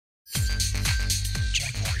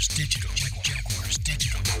Digital. Jaguars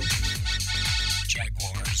Digital.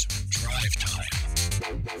 Jaguars Drive Time.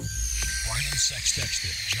 Brian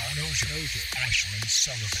Sexton, John Oehser, Ashlyn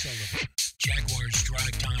Sullivan. Jaguars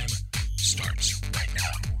Drive Time starts right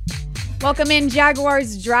now. Welcome in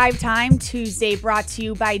Jaguars Drive Time Tuesday, brought to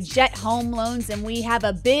you by Jet Home Loans, and we have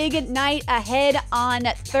a big night ahead on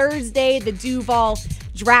Thursday, the Duval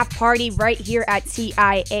Draft Party right here at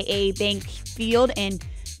TIAA Bank Field, and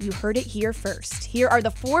you heard it here first. Here are the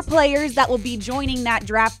 4 players that will be joining that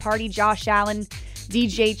draft party. Josh Allen,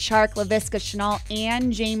 DJ Chark, Laviska Shenault,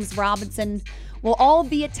 and James Robinson will all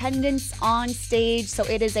be attendance on stage, so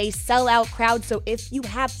it is a sellout crowd. So if you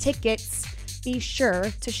have tickets, be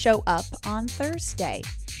sure to show up on Thursday.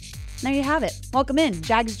 There you have it. Welcome in,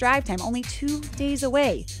 Jags Drive Time. Only 2 days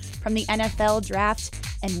away from the NFL Draft,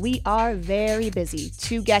 and we are very busy.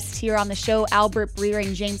 2 guests here on the show, Albert Breer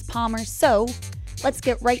and James Palmer. So let's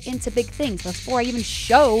get right into big things before I even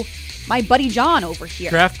show my buddy John over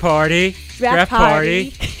here. Draft party. It's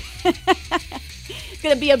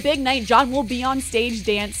going to be a big night. John will be on stage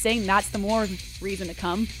dancing. That's the more reason to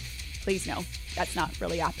come. Please no, that's not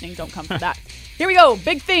really happening. Don't come for that. Here we go.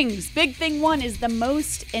 Big things. Big thing 1 is the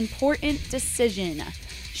most important decision.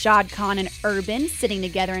 Shad Khan and Urban sitting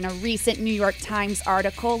together in a recent New York Times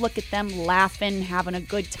article. Look at them laughing, having a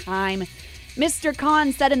good time. Mr.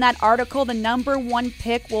 Khan said in that article the number 1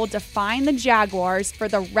 pick will define the Jaguars for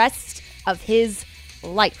the rest of his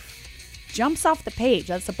life. Jumps off the page.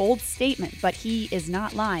 That's a bold statement, but he is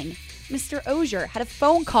not lying. Mr. Oehser had a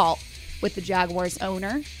phone call with the Jaguars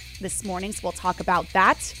owner this morning, so we'll talk about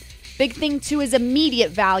that. Big thing 2 is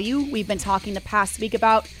immediate value. We've been talking the past week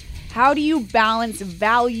about how do you balance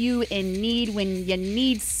value and need when you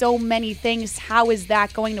need so many things. How is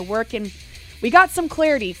that going to work? And we got some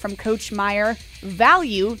clarity from Coach Meyer.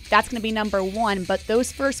 Value, that's going to be number 1, but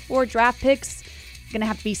those first 4 draft picks, going to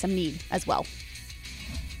have to be some need as well.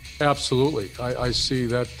 Absolutely. I see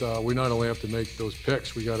that we not only have to make those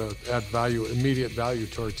picks, we got to add value, immediate value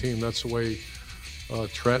to our team. That's the way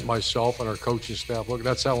Trent, myself, and our coaching staff look.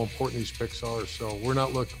 That's how important these picks are. So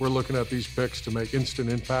we're looking at these picks to make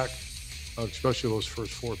instant impact, especially those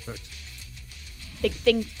first 4 picks. Big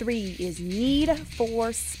thing 3 is need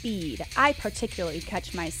for speed. I particularly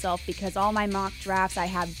catch myself because all my mock drafts, I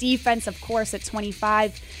have defense, of course, at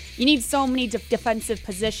 25. You need so many defensive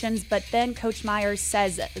positions, but then Coach Myers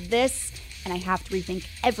says this, and I have to rethink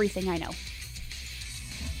everything I know.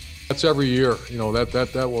 That's every year. You know,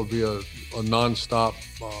 that will be a nonstop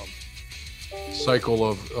cycle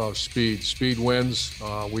of speed. Speed wins.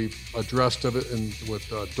 We addressed it with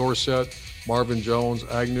Dorsett, Marvin Jones,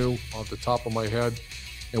 Agnew off the top of my head,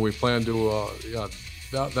 and we plan to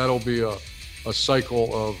that'll be a cycle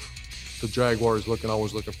of the Jaguars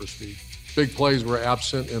always looking for speed. Big plays were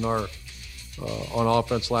absent in our on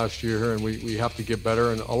offense last year, and we have to get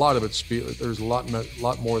better. And a lot of it's speed. There's a lot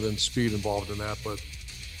more than speed involved in that, but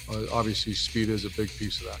obviously speed is a big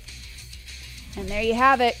piece of that. And there you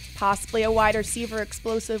have it. Possibly a wide receiver,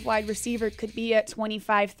 explosive wide receiver, could be at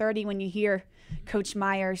 25-30 when you hear Coach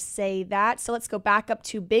Meyer say that. So let's go back up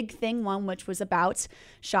to big thing 1, which was about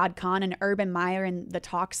Shad Khan and Urban Meyer and the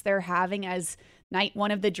talks they're having as night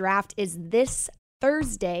 1 of the draft is this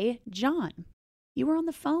Thursday. John, you were on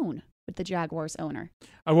the phone with the Jaguars owner.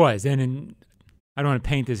 I was, and I don't want to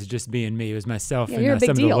paint this as just being me. It was myself and you're a big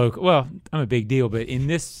some deal. of the local. Well, I'm a big deal, but in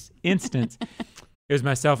this instance, it was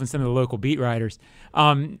myself and some of the local beat writers.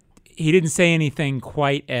 He didn't say anything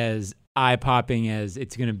quite as eye-popping as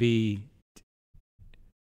it's going to be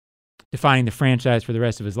defining the franchise for the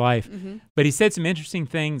rest of his life. Mm-hmm. But he said some interesting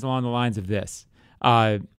things along the lines of this.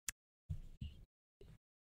 I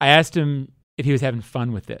asked him if he was having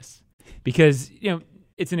fun with this because,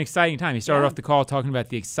 it's an exciting time. He started off the call talking about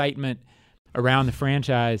the excitement around the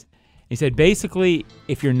franchise. He said, basically,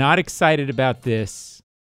 if you're not excited about this,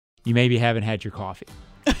 you maybe haven't had your coffee.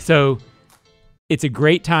 So it's a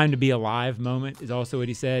great time to be alive moment is also what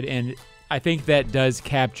he said. And I think that does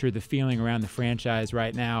capture the feeling around the franchise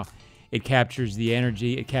right now. It captures the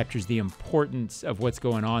energy. It captures the importance of what's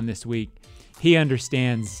going on this week. He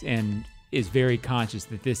understands and is very conscious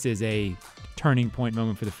that this is a turning point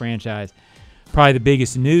moment for the franchise. Probably the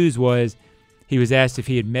biggest news was he was asked if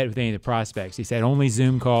he had met with any of the prospects. He said only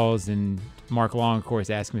Zoom calls, and Mark Long, of course,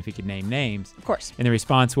 asked him if he could name names. Of course. And the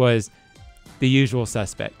response was the usual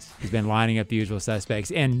suspects. He's been lining up the usual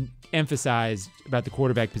suspects and emphasized about the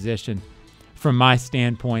quarterback position. From my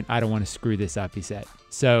standpoint, I don't want to screw this up, he said.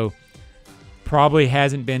 So probably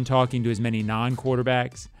hasn't been talking to as many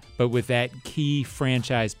non-quarterbacks, but with that key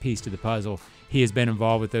franchise piece to the puzzle, he has been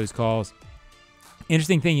involved with those calls.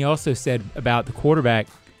 Interesting thing he also said about the quarterback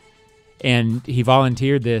and he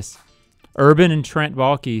volunteered this. Urban and Trent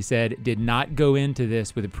Baalke said did not go into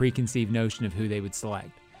this with a preconceived notion of who they would select.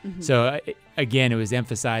 So, again, it was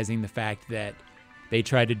emphasizing the fact that they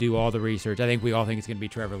tried to do all the research. I think we all think it's going to be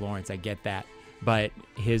Trevor Lawrence. I get that. But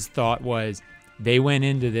his thought was they went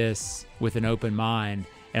into this with an open mind,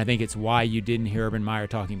 and I think it's why you didn't hear Urban Meyer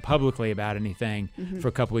talking publicly about anything for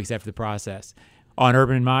a couple weeks after the process. On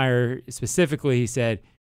Urban Meyer specifically, he said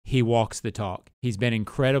he walks the talk. He's been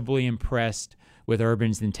incredibly impressed with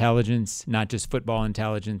Urban's intelligence, not just football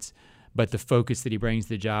intelligence, but the focus that he brings to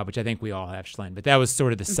the job, which I think we all have, Schlin. But that was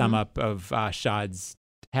sort of the sum up of Shad's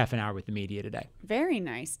half an hour with the media today. Very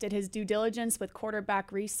nice. Did his due diligence with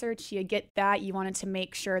quarterback research. You get that. You wanted to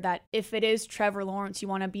make sure that if it is Trevor Lawrence, you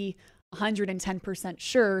want to be 110%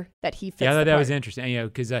 sure that he fits the part. That was interesting,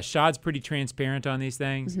 because Shad's pretty transparent on these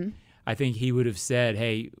things. I think he would have said,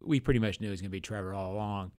 hey, we pretty much knew it was going to be Trevor all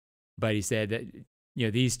along. But he said that,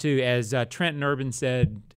 these two, as Trent and Urban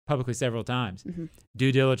said publicly several times,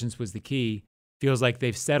 due diligence was the key. Feels like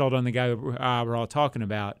they've settled on the guy we're all talking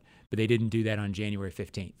about, but they didn't do that on January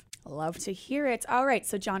 15th. Love to hear it. All right,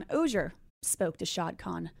 so John Oehser spoke to Shad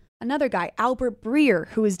Khan. Another guy, Albert Breer,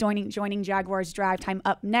 who is joining Jaguars Drive Time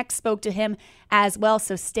up next, spoke to him as well.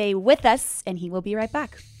 So stay with us, and he will be right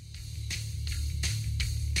back.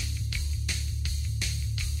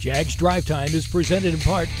 Jags Drive Time is presented in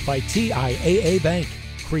part by TIAA Bank,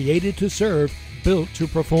 created to serve, built to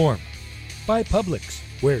perform. By Publix,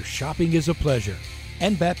 where shopping is a pleasure.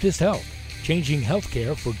 And Baptist Health, changing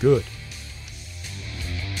healthcare for good.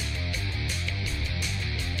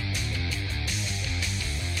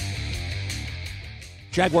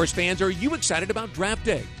 Jaguars fans, are you excited about Draft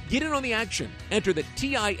Day? Get in on the action. Enter the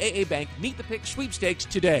TIAA Bank Meet the Pick sweepstakes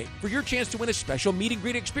today for your chance to win a special meet and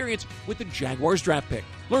greet experience with the Jaguars Draft Pick.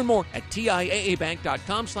 Learn more at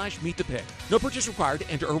TIAABank.com/meetthepick. No purchase required to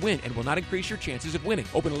enter or win and will not increase your chances of winning.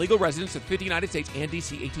 Open to legal residents of 50 United States and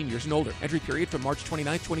DC 18 years and older. Entry period from March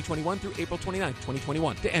 29, 2021 through April 29,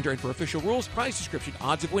 2021. To enter and for official rules, prize description,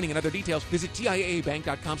 odds of winning, and other details, visit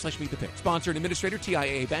TIAABank.com/meetthepick. Sponsor and administrator,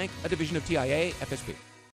 TIAA Bank, a division of TIAA FSB.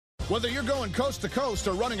 Whether you're going coast to coast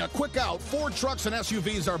or running a quick out, Ford trucks and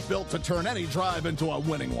SUVs are built to turn any drive into a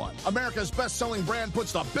winning one. America's best-selling brand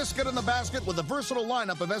puts the biscuit in the basket with a versatile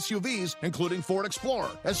lineup of SUVs, including Ford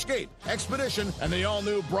Explorer, Escape, Expedition, and the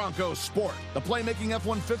all-new Bronco Sport. The playmaking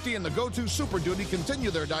F-150 and the go-to Super Duty continue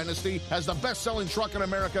their dynasty as the best-selling truck in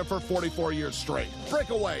America for 44 years straight.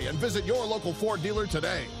 Break away and visit your local Ford dealer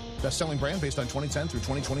today. Best-selling brand based on 2010 through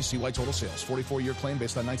 2020 CY total sales. 44-year claim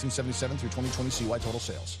based on 1977 through 2020 CY total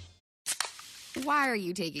sales. Why are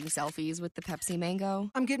you taking selfies with the Pepsi Mango?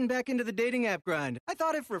 I'm getting back into the dating app grind. I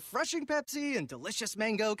thought if refreshing Pepsi and delicious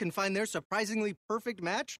mango can find their surprisingly perfect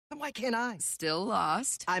match, then why can't I? Still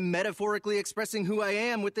lost? I'm metaphorically expressing who I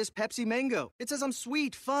am with this Pepsi Mango. It says I'm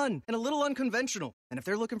sweet, fun, and a little unconventional. And if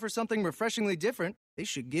they're looking for something refreshingly different, they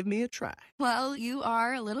should give me a try. Well, you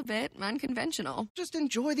are a little bit unconventional. Just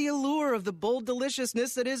enjoy the allure of the bold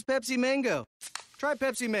deliciousness that is Pepsi Mango. Try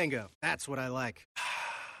Pepsi Mango. That's what I like.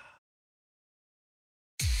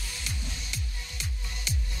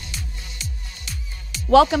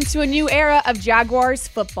 Welcome to a new era of Jaguars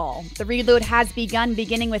football. The reload has begun,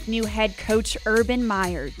 beginning with new head coach Urban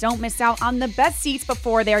Meyer. Don't miss out on the best seats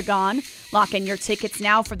before they're gone. Lock in your tickets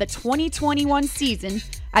now for the 2021 season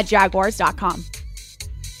at Jaguars.com.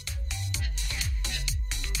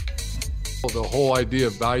 The whole idea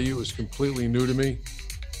of value is completely new to me,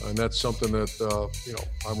 and that's something that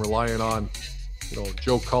I'm relying on.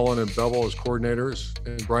 Joe Cullen and Bevel as coordinators,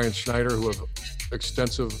 and Brian Schneider, who have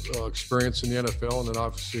extensive experience in the NFL, and then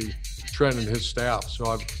obviously Trent and his staff.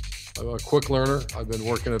 So I'm a quick learner. I've been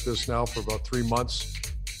working at this now for about 3 months,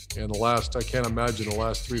 and I can't imagine the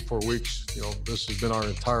last 3-4 weeks. This has been our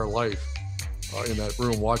entire life in that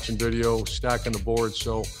room, watching video, stacking the board.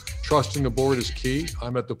 So trusting the board is key.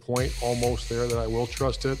 I'm at the point almost there that I will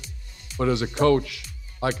trust it. But as a coach,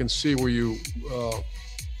 I can see where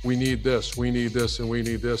we need this, and we need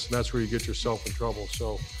this, and that's where you get yourself in trouble.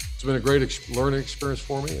 So it's been a great learning experience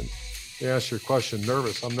for me. And to answer your question,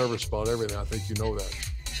 nervous. I'm nervous about everything. I think you know that.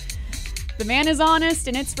 The man is honest,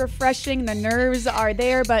 and it's refreshing. The nerves are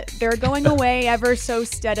there, but they're going away ever so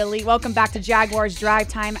steadily. Welcome back to Jaguars Drive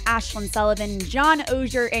Time. Ashlyn Sullivan, John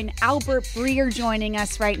Oehser, and Albert Breer joining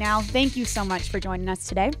us right now. Thank you so much for joining us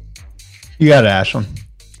today. You got it, Ashlyn.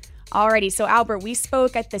 Alrighty, so Albert, we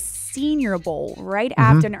spoke at the Senior Bowl right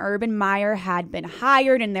after Urban Meyer had been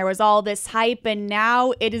hired, and there was all this hype, and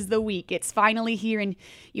now it is the week. It's finally here, and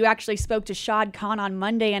you actually spoke to Shad Khan on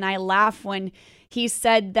Monday, and I laughed when he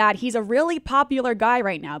said that he's a really popular guy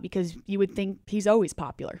right now, because you would think he's always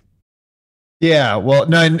popular. Yeah, well,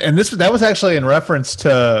 no, and that was actually in reference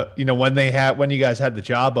to when you guys had the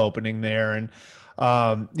job opening there, and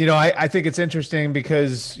I think it's interesting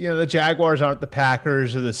because the Jaguars aren't the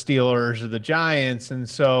Packers or the Steelers or the Giants, and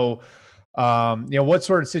so what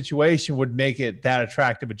sort of situation would make it that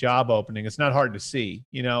attractive a job opening? It's not hard to see.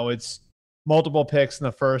 It's multiple picks in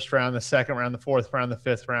the first round, the second round, the fourth round, the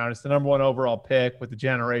fifth round. It's the number one overall pick with the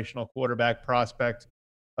generational quarterback prospect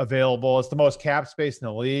available. It's the most cap space in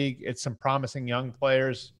the league. It's some promising young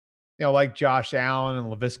players, like Josh Allen and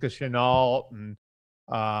Laviska Shenault and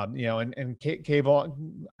and Cable.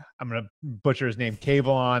 I'm going to butcher his name.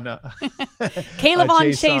 Kayvon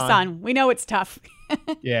Chason. We know it's tough.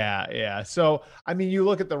 Yeah. So, I mean, you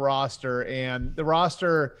look at the roster, and the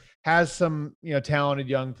roster has some, talented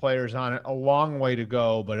young players on it, a long way to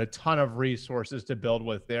go, but a ton of resources to build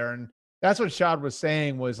with there. And that's what Shad was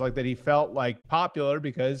saying, was like that he felt like popular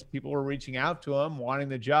because people were reaching out to him, wanting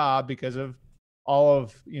the job because of all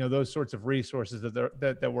of, those sorts of resources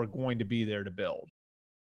that were going to be there to build.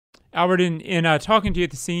 Albert, in talking to you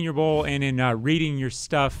at the Senior Bowl and in reading your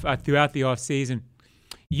stuff throughout the offseason,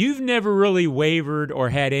 you've never really wavered or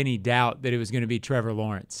had any doubt that it was going to be Trevor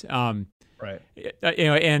Lawrence. Right.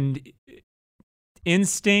 And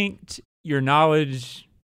instinct, your knowledge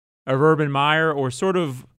of Urban Meyer, or sort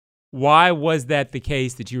of why was that the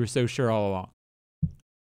case that you were so sure all along?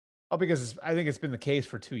 Oh, because I think it's been the case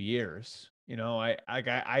for 2 years.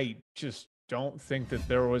 I just don't think that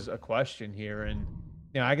there was a question here. And,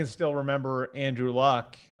 I can still remember Andrew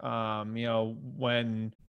Luck,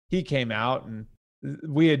 when he came out, and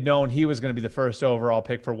we had known he was going to be the first overall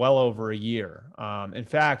pick for well over a year. In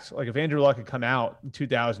fact, like if Andrew Luck had come out in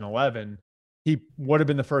 2011, he would have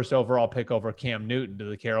been the first overall pick over Cam Newton to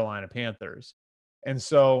the Carolina Panthers. And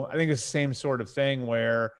so I think it's the same sort of thing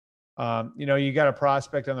where, you got a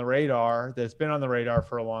prospect on the radar that's been on the radar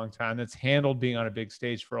for a long time, that's handled being on a big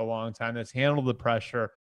stage for a long time, that's handled the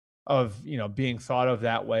pressure of, being thought of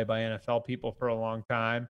that way by NFL people for a long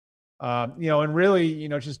time. And really,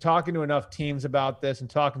 just talking to enough teams about this and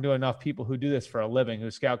talking to enough people who do this for a living,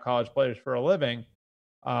 who scout college players for a living,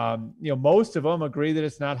 most of them agree that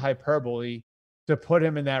it's not hyperbole to put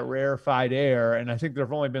him in that rarefied air. And I think there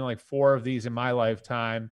have only been like 4 of these in my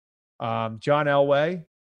lifetime. John Elway,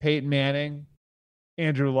 Peyton Manning,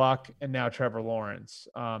 Andrew Luck, and now Trevor Lawrence.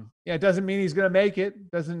 It doesn't mean he's going to make it.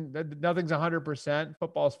 Nothing's 100%.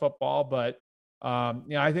 Football's football. But,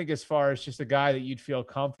 I think as far as just a guy that you'd feel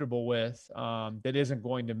comfortable with that isn't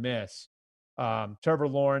going to miss, Trevor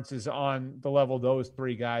Lawrence is on the level those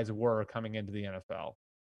 3 guys were coming into the NFL.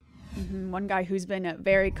 Mm-hmm. One guy who's been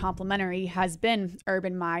very complimentary has been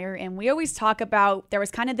Urban Meyer. And we always talk about, there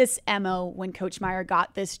was kind of this MO when Coach Meyer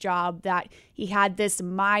got this job, that he had this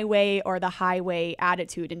my way or the highway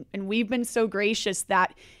attitude. And we've been so gracious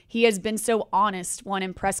that he has been so honest,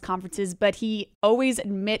 in press conferences, but he always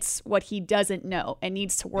admits what he doesn't know and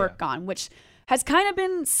needs to work on, which has kind of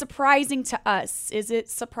been surprising to us. Is it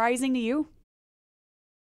surprising to you?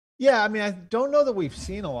 Yeah, I mean, I don't know that we've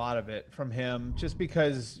seen a lot of it from him, just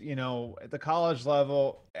because, at the college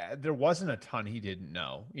level, there wasn't a ton he didn't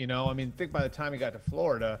know. I mean, think by the time he got to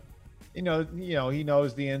Florida, he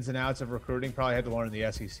knows the ins and outs of recruiting, probably had to learn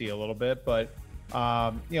the SEC a little bit, but,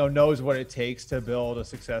 knows what it takes to build a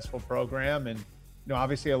successful program. And,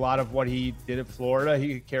 obviously a lot of what he did at Florida,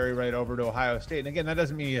 he could carry right over to Ohio State. And again, that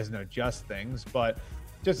doesn't mean he doesn't adjust things, but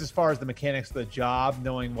just as far as the mechanics of the job,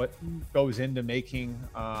 knowing what goes into making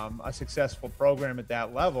a successful program at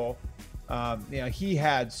that level, he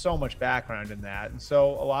had so much background in that. And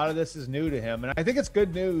so a lot of this is new to him. And I think it's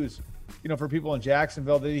good news, for people in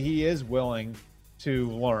Jacksonville, that he is willing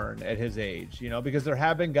to learn at his age, because there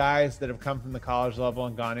have been guys that have come from the college level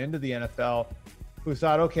and gone into the NFL who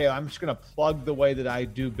thought, okay, I'm just going to plug the way that I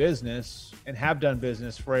do business and have done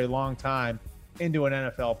business for a long time into an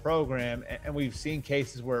NFL program, and we've seen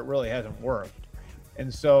cases where it really hasn't worked.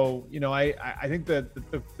 And so, I think that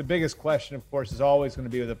the biggest question, of course, is always going to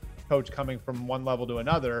be with a coach coming from one level to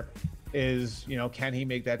another is, can he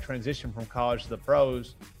make that transition from college to the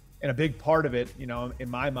pros? And a big part of it, in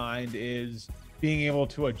my mind, is being able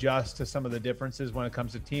to adjust to some of the differences when it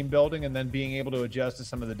comes to team building, and then being able to adjust to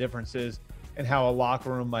some of the differences in how a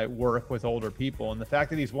locker room might work with older people. And the fact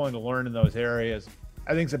that he's willing to learn in those areas,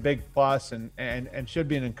 I think it's a big plus and should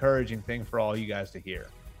be an encouraging thing for all you guys to hear.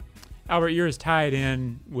 Albert, you're as tied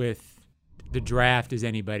in with the draft as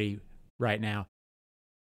anybody right now.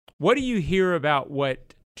 What do you hear about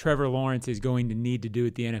what Trevor Lawrence is going to need to do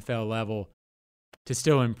at the NFL level to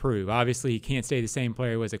still improve? Obviously, he can't stay the same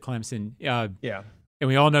player he was at Clemson. And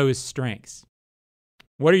we all know his strengths.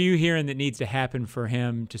 What are you hearing that needs to happen for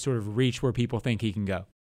him to sort of reach where people think he can go?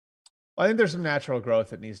 I think there's some natural growth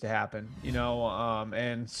that needs to happen,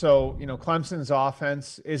 and so, Clemson's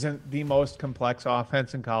offense isn't the most complex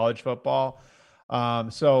offense in college football.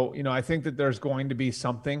 So, I think that there's going to be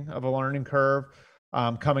something of a learning curve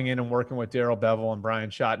coming in and working with Darrell Bevell and Brian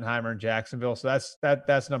Schottenheimer in Jacksonville. So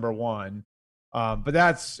that's number one. But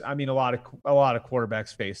that's, a lot of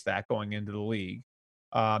quarterbacks face that going into the league.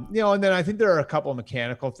 And then I think there are a couple of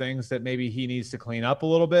mechanical things that maybe he needs to clean up a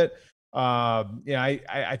little bit.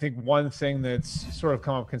 I think one thing that's sort of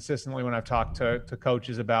come up consistently when I've talked to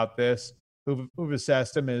coaches about this who've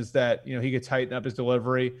assessed him is that, he could tighten up his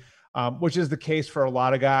delivery, which is the case for a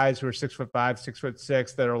lot of guys who are 6'5",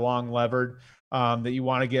 6'6", that are long levered, that you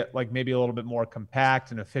want to get like maybe a little bit more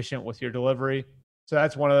compact and efficient with your delivery. So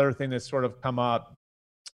that's one other thing that's sort of come up,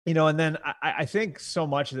 and then I think so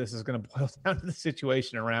much of this is going to boil down to the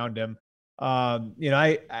situation around him. I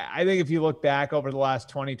think if you look back over the last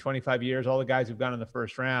 20, 25 years, all the guys who've gone in the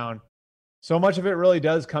first round, so much of it really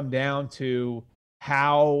does come down to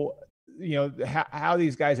how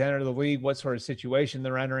these guys enter the league, what sort of situation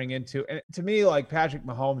they're entering into. And to me, like Patrick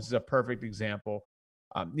Mahomes is a perfect example.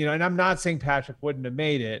 And I'm not saying Patrick wouldn't have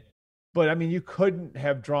made it, but you couldn't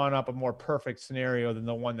have drawn up a more perfect scenario than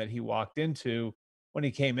the one that he walked into when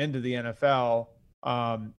he came into the NFL.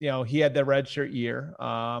 He had the redshirt year,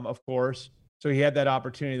 of course. So he had that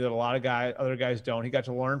opportunity that a lot of other guys don't. He got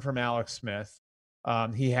to learn from Alex Smith.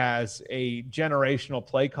 He has a generational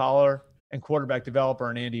play caller and quarterback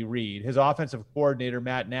developer in Andy Reid. His offensive coordinator,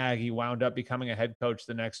 Matt Nagy, wound up becoming a head coach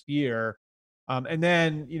the next year. And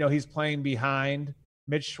then, he's playing behind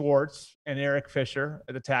Mitch Schwartz and Eric Fisher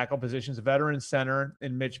at the tackle positions, a veteran center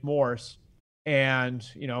in Mitch Morse. And,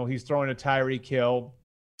 he's throwing to Tyreek Hill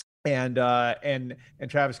and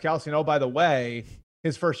Travis Kelce. And, oh, by the way,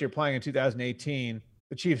 his first year playing in 2018,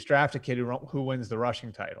 the Chiefs drafted a kid who wins the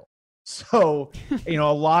rushing title. So, a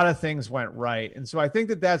lot of things went right. And so I think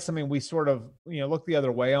that that's something we sort of, look the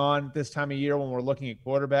other way on this time of year when we're looking at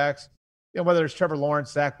quarterbacks, whether it's Trevor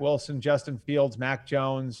Lawrence, Zach Wilson, Justin Fields, Mac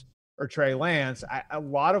Jones, or Trey Lance. A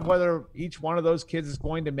lot of whether each one of those kids is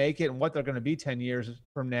going to make it and what they're going to be 10 years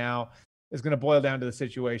from now is going to boil down to the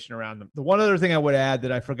situation around them. The one other thing I would add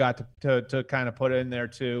that I forgot to kind of put in there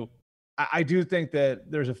too, I do think that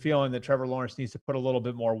there's a feeling that Trevor Lawrence needs to put a little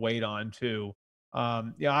bit more weight on too.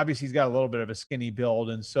 Obviously he's got a little bit of a skinny build.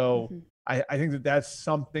 And so I think that that's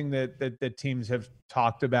something that teams have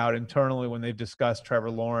talked about internally when they've discussed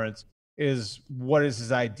Trevor Lawrence is what is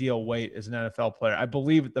his ideal weight as an NFL player. I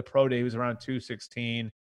believe at the pro day he was around 216.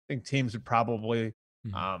 I think teams would probably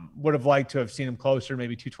would have liked to have seen him closer,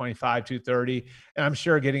 maybe 225, 230. And I'm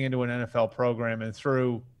sure getting into an NFL program and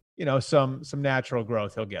through, some natural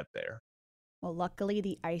growth, he'll get there. Well, luckily,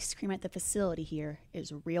 the ice cream at the facility here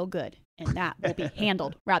is real good, and that will be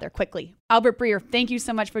handled rather quickly. Albert Breer, thank you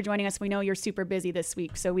so much for joining us. We know you're super busy this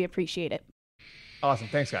week, so we appreciate it. Awesome.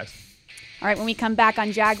 Thanks, guys. All right, when we come back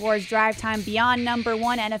on Jaguars Drive Time Beyond Number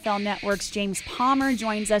One, NFL Network's James Palmer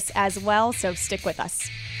joins us as well, so stick with us.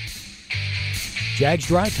 Jags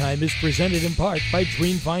Drive Time is presented in part by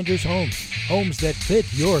Dreamfinders Homes, homes that fit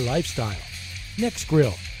your lifestyle. Next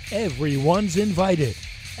Grill, everyone's invited.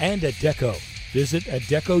 And Adecco. Visit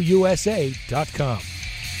ADECOUSA.com.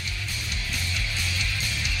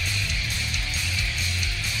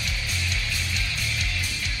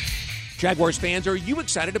 Jaguars fans, are you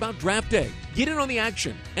excited about Draft Day? Get in on the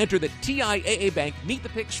action. Enter the TIAA Bank Meet the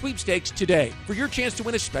Pick sweepstakes today for your chance to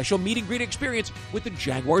win a special meet and greet experience with the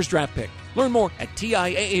Jaguars Draft Pick. Learn more at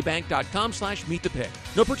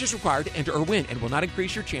TIAABank.com/meetthepick. No purchase required to enter or win and will not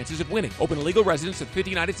increase your chances of winning. Open to legal residents of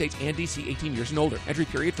 50 United States and D.C. 18 years and older. Entry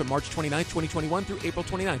period from March 29, 2021 through April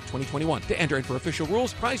 29, 2021. To enter and for official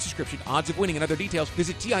rules, prize description, odds of winning, and other details,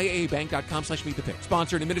 visit TIAABank.com/meetthepick.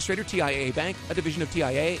 Sponsor and administrator, TIAA Bank, a division of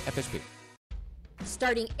TIAA FSB.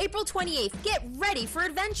 Starting April 28th, get ready for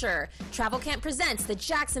adventure. Travel Camp presents the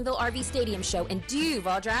Jacksonville RV Stadium Show and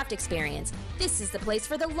Duval Draft Experience. This is the place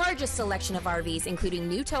for the largest selection of RVs, including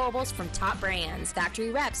new towables from top brands.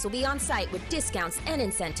 Factory reps will be on site with discounts and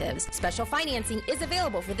incentives. Special financing is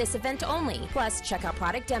available for this event only. Plus, check out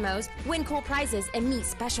product demos, win cool prizes, and meet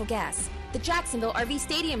special guests. The Jacksonville RV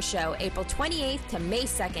Stadium Show, April 28th to May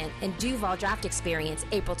 2nd, and Duval Draft Experience,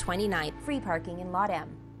 April 29th. Free parking in Lot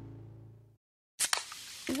M.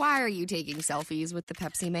 Why are you taking selfies with the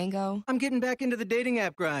Pepsi Mango? I'm getting back into the dating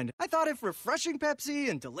app grind. I thought if refreshing Pepsi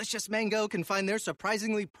and delicious mango can find their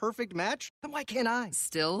surprisingly perfect match, then why can't I?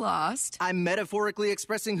 Still lost? I'm metaphorically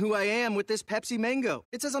expressing who I am with this Pepsi Mango.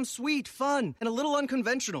 It says I'm sweet, fun, and a little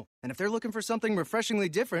unconventional. And if they're looking for something refreshingly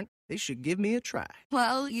different, they should give me a try.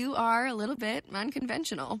 Well, you are a little bit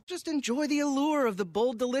unconventional. Just enjoy the allure of the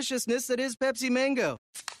bold deliciousness that is Pepsi Mango.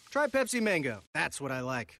 Try Pepsi Mango. That's what I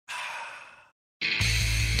like.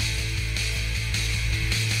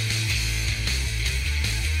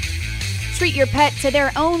 Treat your pet to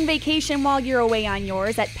their own vacation while you're away on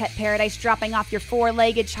yours. At Pet Paradise, dropping off your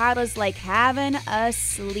four-legged child is like having a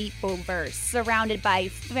sleepover. Surrounded by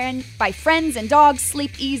friends and dogs,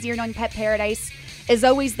 sleep easier knowing Pet Paradise is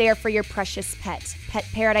always there for your precious pet. Pet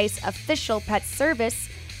Paradise, official pet service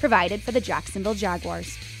provided for the Jacksonville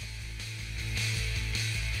Jaguars.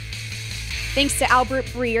 Thanks to Albert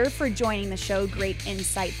Breer for joining the show. Great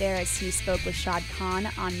insight there as he spoke with Shad Khan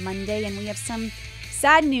on Monday. And we have some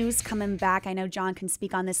sad news coming back. I know John can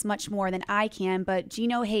speak on this much more than I can, but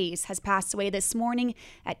Geno Hayes has passed away this morning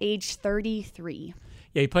at age 33.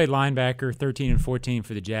 Yeah, he played linebacker 13 and 14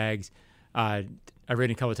 for the Jags. I've read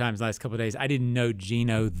it a couple of times the last couple of days. I didn't know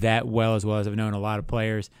Geno that well as I've known a lot of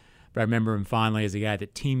players, but I remember him fondly as a guy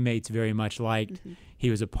that teammates very much liked. Mm-hmm. He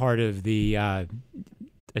was a part of the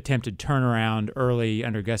attempted turnaround early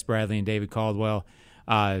under Gus Bradley and David Caldwell.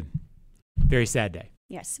 Very sad day.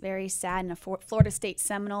 Yes, very sad, and a Florida State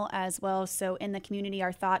Seminole as well. So in the community,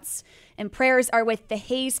 our thoughts and prayers are with the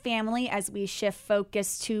Hayes family as we shift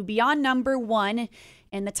focus to Beyond Number One.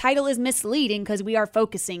 And the title is misleading because we are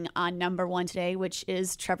focusing on number one today, which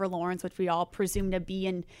is Trevor Lawrence, which we all presume to be,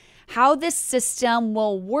 and how this system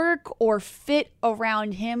will work or fit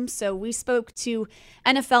around him. So we spoke to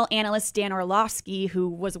NFL analyst Dan Orlovsky, who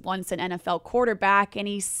was once an NFL quarterback, and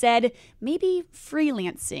he said maybe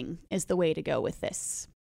freelancing is the way to go with this.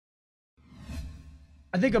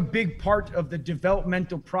 I think a big part of the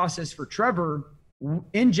developmental process for Trevor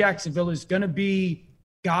in Jacksonville is going to be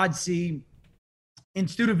Godsey in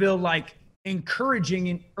Steubenville, like encouraging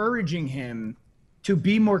and urging him to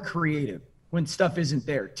be more creative when stuff isn't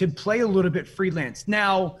there, to play a little bit freelance.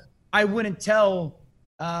 Now, I wouldn't tell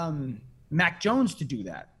Mac Jones to do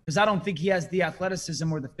that because I don't think he has the athleticism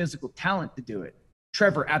or the physical talent to do it.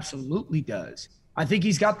 Trevor absolutely does. I think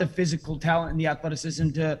he's got the physical talent and the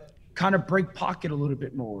athleticism to kind of break pocket a little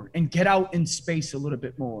bit more and get out in space a little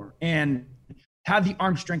bit more and have the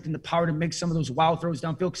arm strength and the power to make some of those wild throws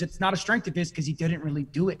downfield, because it's not a strength of his because he didn't really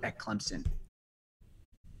do it at Clemson.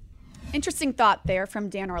 Interesting thought there from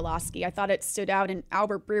Dan Orlovsky. I thought it stood out, and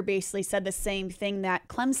Albert Breer basically said the same thing, that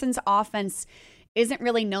Clemson's offense isn't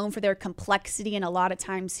really known for their complexity, and a lot of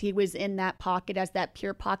times he was in that pocket as that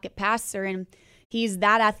pure pocket passer, and he's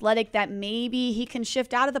that athletic that maybe he can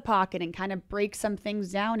shift out of the pocket and kind of break some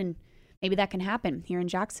things down, and maybe that can happen here in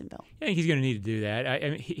Jacksonville. I think he's going to need to do that. I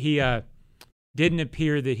mean, he didn't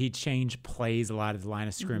appear that he changed plays a lot of the line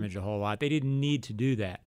of scrimmage a whole lot. They didn't need to do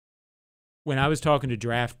that. When I was talking to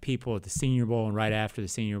draft people at the Senior Bowl and right after the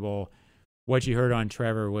Senior Bowl, what you heard on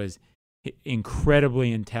Trevor was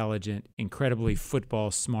incredibly intelligent, incredibly football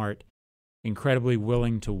smart, incredibly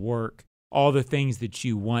willing to work. All the things that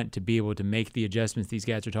you want to be able to make the adjustments these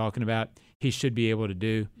guys are talking about, he should be able to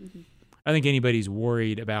do. Mm-hmm. I think anybody's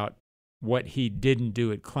worried about what he didn't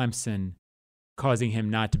do at Clemson causing him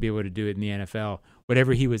not to be able to do it in the NFL.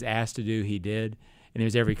 Whatever he was asked to do, he did. And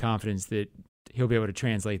there's every confidence that he'll be able to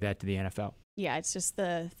translate that to the NFL. Yeah, it's just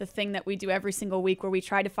the thing that we do every single week where we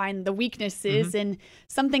try to find the weaknesses and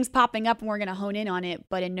something's popping up and we're going to hone in on it,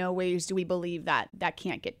 but in no ways do we believe that that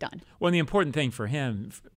can't get done. Well, and the important thing for him,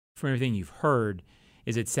 from everything you've heard,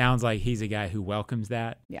 is it sounds like he's a guy who welcomes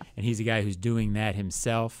that. Yeah. And he's a guy who's doing that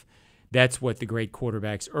himself. That's what the great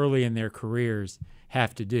quarterbacks early in their careers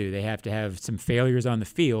have to do. They have to have some failures on the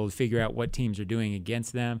field, figure out what teams are doing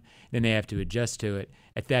against them, then they have to adjust to it.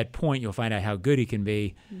 At that point, you'll find out how good he can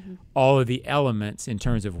be. Mm-hmm. All of the elements in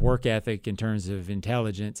terms of work ethic, in terms of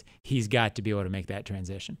intelligence, he's got to be able to make that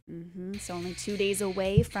transition. Mm-hmm. So only 2 days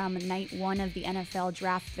away from night one of the NFL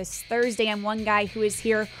draft this Thursday. And one guy who is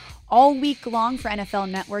here all week long for NFL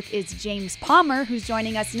Network is James Palmer, who's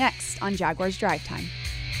joining us next on Jaguars Drive Time.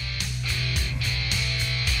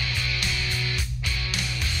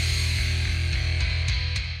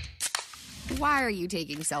 Why are you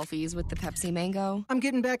taking selfies with the Pepsi Mango? I'm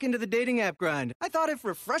getting back into the dating app grind. I thought if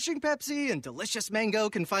refreshing Pepsi and delicious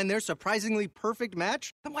mango can find their surprisingly perfect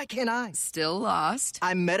match, then why can't I? Still lost?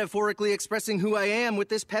 I'm metaphorically expressing who I am with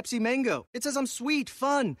this Pepsi Mango. It says I'm sweet,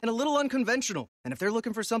 fun, and a little unconventional. And if they're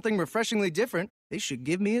looking for something refreshingly different, they should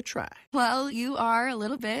give me a try. Well, you are a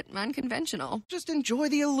little bit unconventional. Just enjoy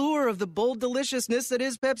the allure of the bold deliciousness that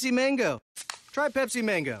is Pepsi Mango. Try Pepsi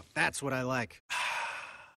Mango. That's what I like.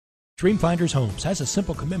 Dreamfinders Homes has a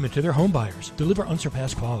simple commitment to their home buyers. Deliver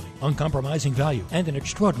unsurpassed quality, uncompromising value, and an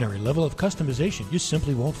extraordinary level of customization you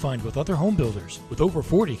simply won't find with other home builders. With over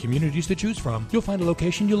 40 communities to choose from, you'll find a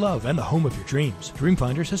location you love and the home of your dreams.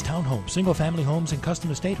 Dreamfinders has townhomes, single-family homes, and custom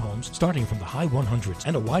estate homes starting from the high 100s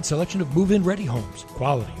and a wide selection of move-in ready homes.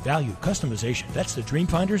 Quality, value, customization. That's the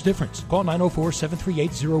Dreamfinders difference. Call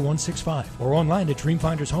 904-738-0165 or online at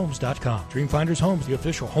dreamfindershomes.com. Dreamfinders Homes, the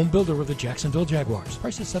official home builder of the Jacksonville Jaguars.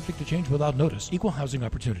 Prices subject to change without notice. Equal housing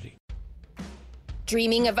opportunity.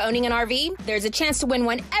 Dreaming of owning an RV? There's a chance to win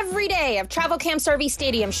one every day of Travel Camp's RV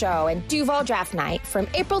Stadium Show and Duval Draft Night from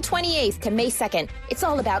April 28th to May 2nd. It's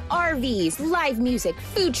all about RVs, live music,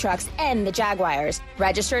 food trucks, and the Jaguars.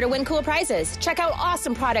 Register to win cool prizes. Check out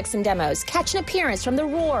awesome products and demos. Catch an appearance from The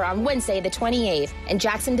Roar on Wednesday the 28th and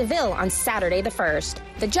Jackson DeVille on Saturday the 1st.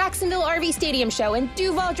 The Jacksonville RV Stadium Show and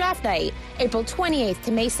Duval Draft Night, April 28th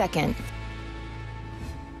to May 2nd.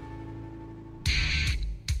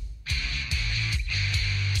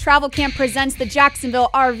 Travel Camp presents the Jacksonville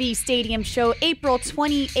RV Stadium Show April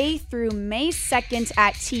 28th through May 2nd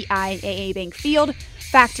at TIAA Bank Field.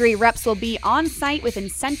 Factory reps will be on site with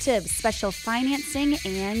incentives, special financing,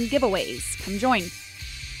 and giveaways. Come join.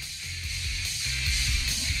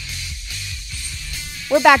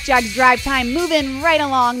 We're back, Jags Drive Time, moving right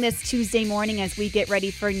along this Tuesday morning as we get ready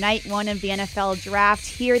for night one of the NFL Draft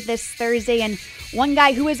here this Thursday. And one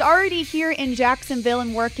guy who is already here in Jacksonville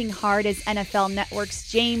and working hard is NFL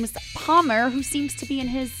Network's James Palmer, who seems to be in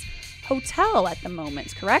his hotel at the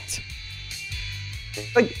moment, correct?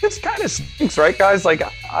 Like, this kind of stinks, right, guys? Like,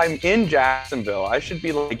 I'm in Jacksonville. I should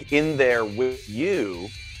be, like, in there with you,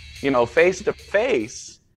 face to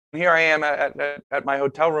face. Here I am at my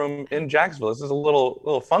hotel room in Jacksonville. This is a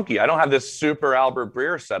little funky. I don't have this super Albert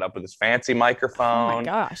Breer setup with this fancy microphone. Oh, my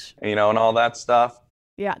gosh. And all that stuff.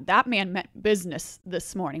 Yeah, that man meant business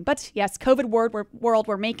this morning. But yes, COVID world,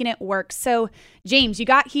 we're making it work. So, James, you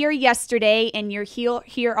got here yesterday and you're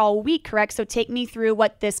here all week, correct? So take me through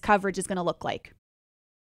what this coverage is going to look like.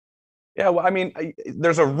 Yeah, well, I mean,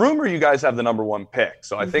 there's a rumor you guys have the number one pick.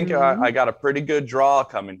 So I think I got a pretty good draw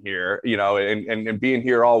coming here, and being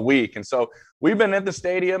here all week. And so we've been at the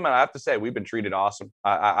stadium, and I have to say, we've been treated awesome.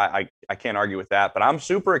 I can't argue with that. But I'm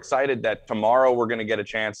super excited that tomorrow we're going to get a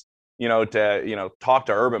chance to talk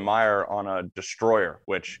to Urban Meyer on a destroyer,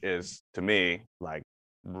 which is, to me, like,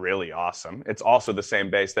 really awesome. It's also the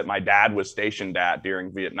same base that my dad was stationed at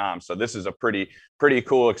during Vietnam. So this is a pretty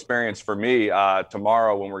cool experience for me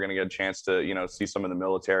tomorrow when we're going to get a chance to, see some of the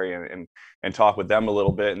military and talk with them a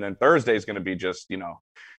little bit. And then Thursday is going to be just,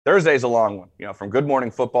 Thursday's a long one, from Good Morning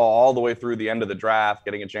Football all the way through the end of the draft,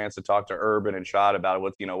 getting a chance to talk to Urban and Shad about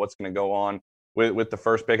what's going to go on with the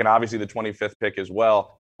first pick and obviously the 25th pick as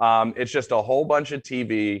well. It's just a whole bunch of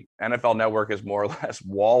TV. NFL Network is more or less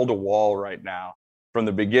wall to wall right now, from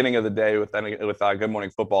the beginning of the day with Good Morning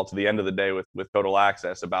Football to the end of the day with Total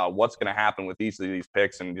Access, about what's going to happen with each of these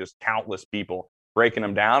picks, and just countless people breaking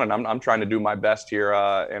them down. And I'm trying to do my best here.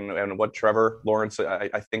 And what Trevor Lawrence,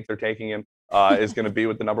 I think they're taking him, is going to be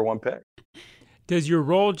with the number one pick. Does your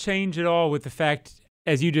role change at all with the fact,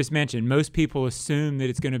 as you just mentioned, most people assume that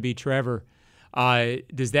it's going to be Trevor?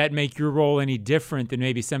 Does that make your role any different than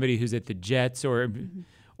maybe somebody who's at the Jets or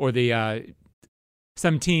the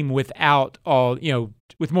some team without all,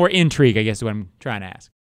 with more intrigue, I guess is what I'm trying to ask?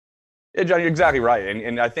 Yeah, John, you're exactly right.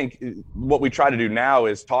 And I think what we try to do now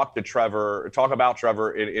is talk about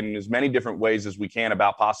Trevor in as many different ways as we can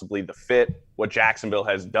about possibly the fit, what Jacksonville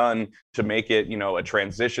has done to make it, a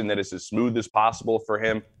transition that is as smooth as possible for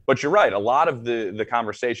him. But you're right. A lot of the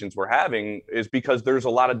conversations we're having is because there's a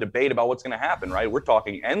lot of debate about what's going to happen, right? We're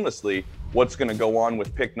talking endlessly what's going to go on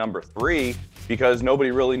with pick number 3, because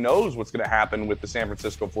nobody really knows what's going to happen with the San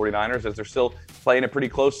Francisco 49ers, as they're still playing it pretty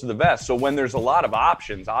close to the vest. So when there's a lot of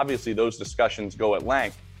options, obviously those discussions go at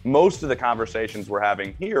length. Most of the conversations we're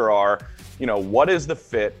having here are, what is the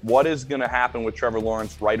fit? What is going to happen with Trevor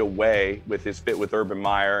Lawrence right away with his fit with Urban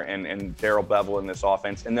Meyer and Darrell Bevell in this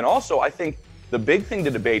offense? And then also, I think the big thing to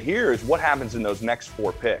debate here is what happens in those next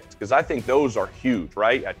 4 picks, because I think those are huge,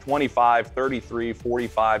 right? At 25, 33,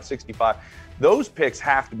 45, 65, those picks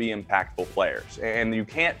have to be impactful players. And you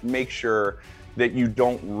can't make sure that you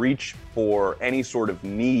don't reach for any sort of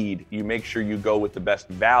need. You make sure you go with the best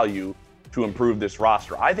value to improve this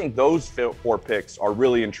roster. I think those 4 picks are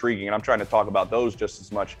really intriguing, and I'm trying to talk about those just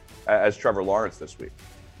as much as Trevor Lawrence this week.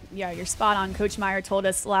 Yeah, you're spot on. Coach Meyer told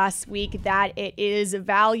us last week that it is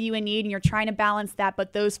value and need, and you're trying to balance that.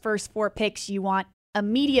 But those first 4 picks, you want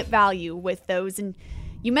immediate value with those. And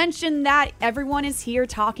You mentioned that everyone is here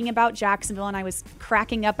talking about Jacksonville, and I was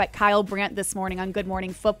cracking up at Kyle Brandt this morning on Good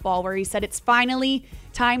Morning Football, where he said it's finally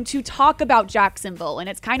time to talk about Jacksonville, and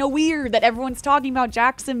it's kind of weird that everyone's talking about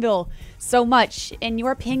Jacksonville so much. In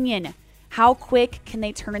your opinion, how quick can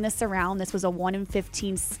they turn this around? This was a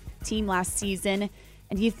 1-15 team last season,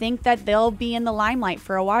 and do you think that they'll be in the limelight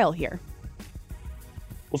for a while here?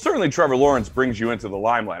 Well, certainly Trevor Lawrence brings you into the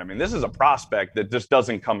limelight. I mean, this is a prospect that just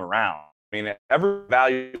doesn't come around. I mean, every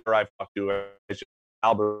evaluator I've talked to,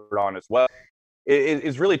 Albert on as well,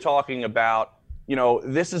 is really talking about,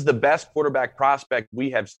 this is the best quarterback prospect we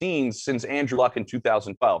have seen since Andrew Luck in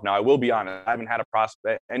 2012. Now, I will be honest, I haven't had a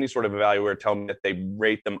prospect, any sort of evaluator tell me that they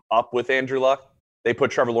rate them up with Andrew Luck. They put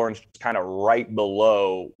Trevor Lawrence kind of right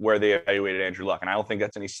below where they evaluated Andrew Luck. And I don't think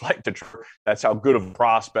that's any slight to Trevor. That's how good of a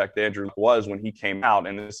prospect Andrew Luck was when he came out.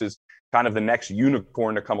 And this is kind of the next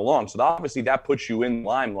unicorn to come along. So obviously that puts you in the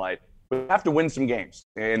limelight. We have to win some games.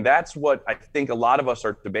 And that's what I think a lot of us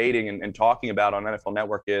are debating and talking about on NFL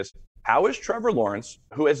Network is, how is Trevor Lawrence,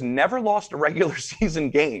 who has never lost a regular season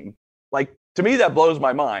game, like, to me, that blows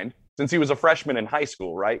my mind since he was a freshman in high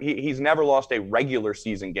school, right? He's never lost a regular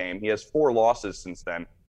season game. He has 4 losses since then.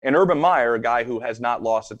 And Urban Meyer, a guy who has not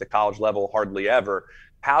lost at the college level hardly ever,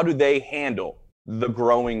 how do they handle the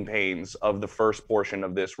growing pains of the first portion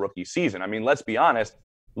of this rookie season? I mean, let's be honest.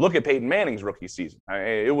 Look at Peyton Manning's rookie season.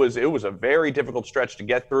 It was a very difficult stretch to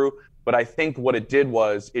get through, but I think what it did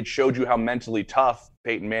was it showed you how mentally tough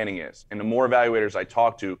Peyton Manning is. And the more evaluators I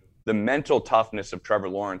talk to, the mental toughness of Trevor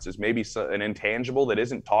Lawrence is maybe an intangible that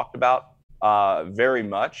isn't talked about very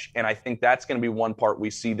much. And I think that's going to be one part we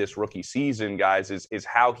see this rookie season, guys, is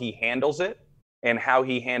how he handles it and how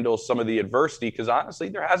he handles some of the adversity, because honestly,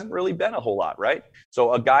 there hasn't really been a whole lot, right?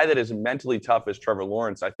 So a guy that is mentally tough as Trevor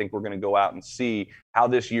Lawrence, I think we're going to go out and see how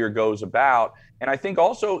this year goes about. And I think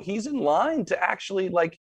also he's in line to actually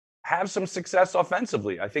have some success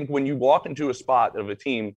offensively. I think when you walk into a spot of a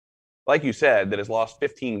team, like you said, that has lost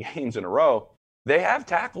 15 games in a row, they have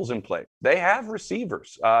tackles in play. They have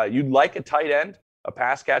receivers. You'd like a tight end, a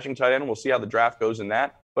pass catching tight end. We'll see how the draft goes in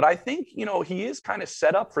that. But I think, he is kind of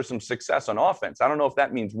set up for some success on offense. I don't know if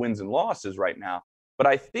that means wins and losses right now, but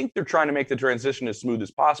I think they're trying to make the transition as smooth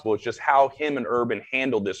as possible. It's just how him and Urban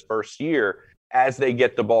handled this first year as they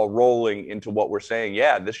get the ball rolling into what we're saying.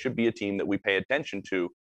 Yeah, this should be a team that we pay attention to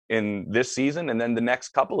in this season and then the next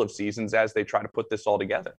couple of seasons as they try to put this all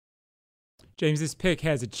together. James, this pick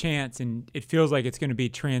has a chance, and it feels like it's going to be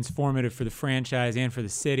transformative for the franchise and for the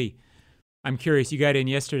city. I'm curious, you got in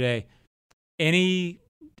yesterday. Any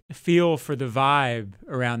feel for the vibe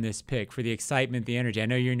around this pick, for the excitement, the energy? I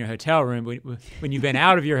know you're in your hotel room, but when you've been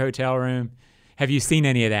out of your hotel room, have you seen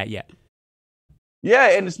any of that yet? Yeah,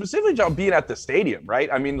 and specifically John, being at the stadium,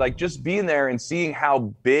 right? I mean, just being there and seeing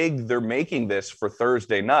how big they're making this for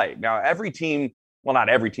Thursday night. Now, every team, well, not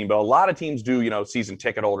every team, but a lot of teams do, season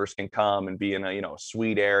ticket holders can come and be in a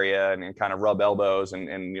suite area and kind of rub elbows and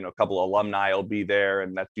a couple of alumni will be there.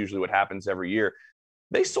 And that's usually what happens every year.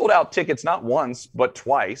 They sold out tickets not once, but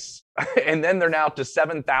twice. And then they're now to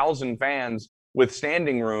 7,000 fans with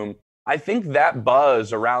standing room. I think that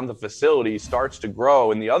buzz around the facility starts to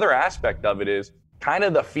grow. And the other aspect of it is kind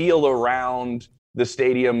of the feel around the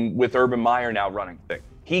stadium with Urban Meyer now running things.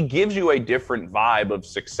 He gives you a different vibe of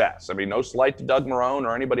success. I mean, no slight to Doug Marrone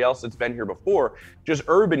or anybody else that's been here before. Just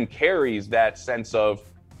Urban carries that sense of,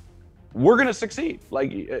 we're going to succeed.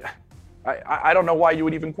 I don't know why you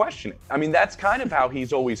would even question it. I mean, that's kind of how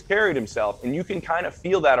he's always carried himself. And you can kind of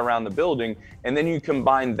feel that around the building. And then you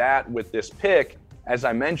combine that with this pick. As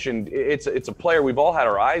I mentioned, it's a player we've all had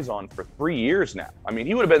our eyes on for 3 years now. I mean,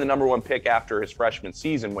 he would have been the number 1 pick after his freshman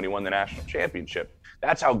season when he won the national championship.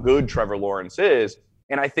 That's how good Trevor Lawrence is.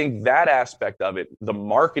 And I think that aspect of it, the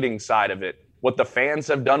marketing side of it, what the fans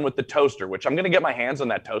have done with the toaster, which I'm going to get my hands on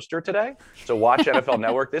that toaster today. So watch NFL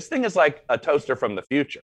Network. This thing is like a toaster from the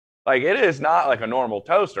future. It is not like a normal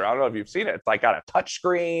toaster. I don't know if you've seen it. It's got a touch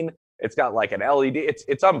screen. It's got an LED.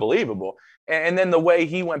 It's unbelievable. And then the way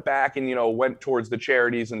he went back and, went towards the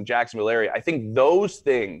charities in the Jacksonville area, I think those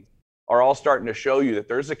things are all starting to show you that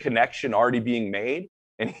there's a connection already being made,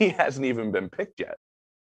 and he hasn't even been picked yet.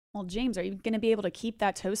 Well, James, are you going to be able to keep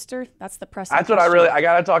that toster? That's the pressing question. That's what I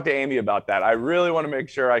got to talk to Amy about that. I really want to make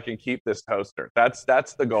sure I can keep this toaster. That's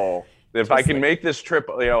the goal. If I can make this trip,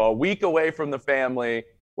 a week away from the family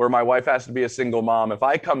where my wife has to be a single mom, if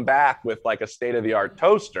I come back with a state-of-the-art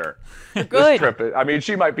toaster, good. This trip,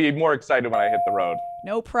 she might be more excited when I hit the road.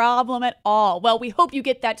 No problem at all. Well, we hope you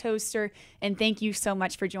get that toaster, and thank you so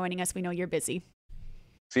much for joining us. We know you're busy.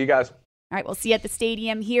 See you guys. All right, we'll see you at the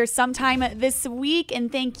stadium here sometime this week. And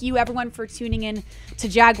thank you, everyone, for tuning in to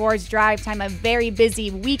Jaguars Drive Time. A very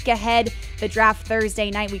busy week ahead. The draft Thursday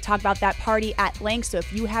night. We talked about that party at length. So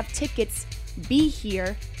if you have tickets, be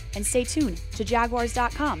here and stay tuned to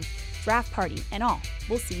Jaguars.com. Draft party and all.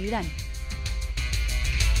 We'll see you then.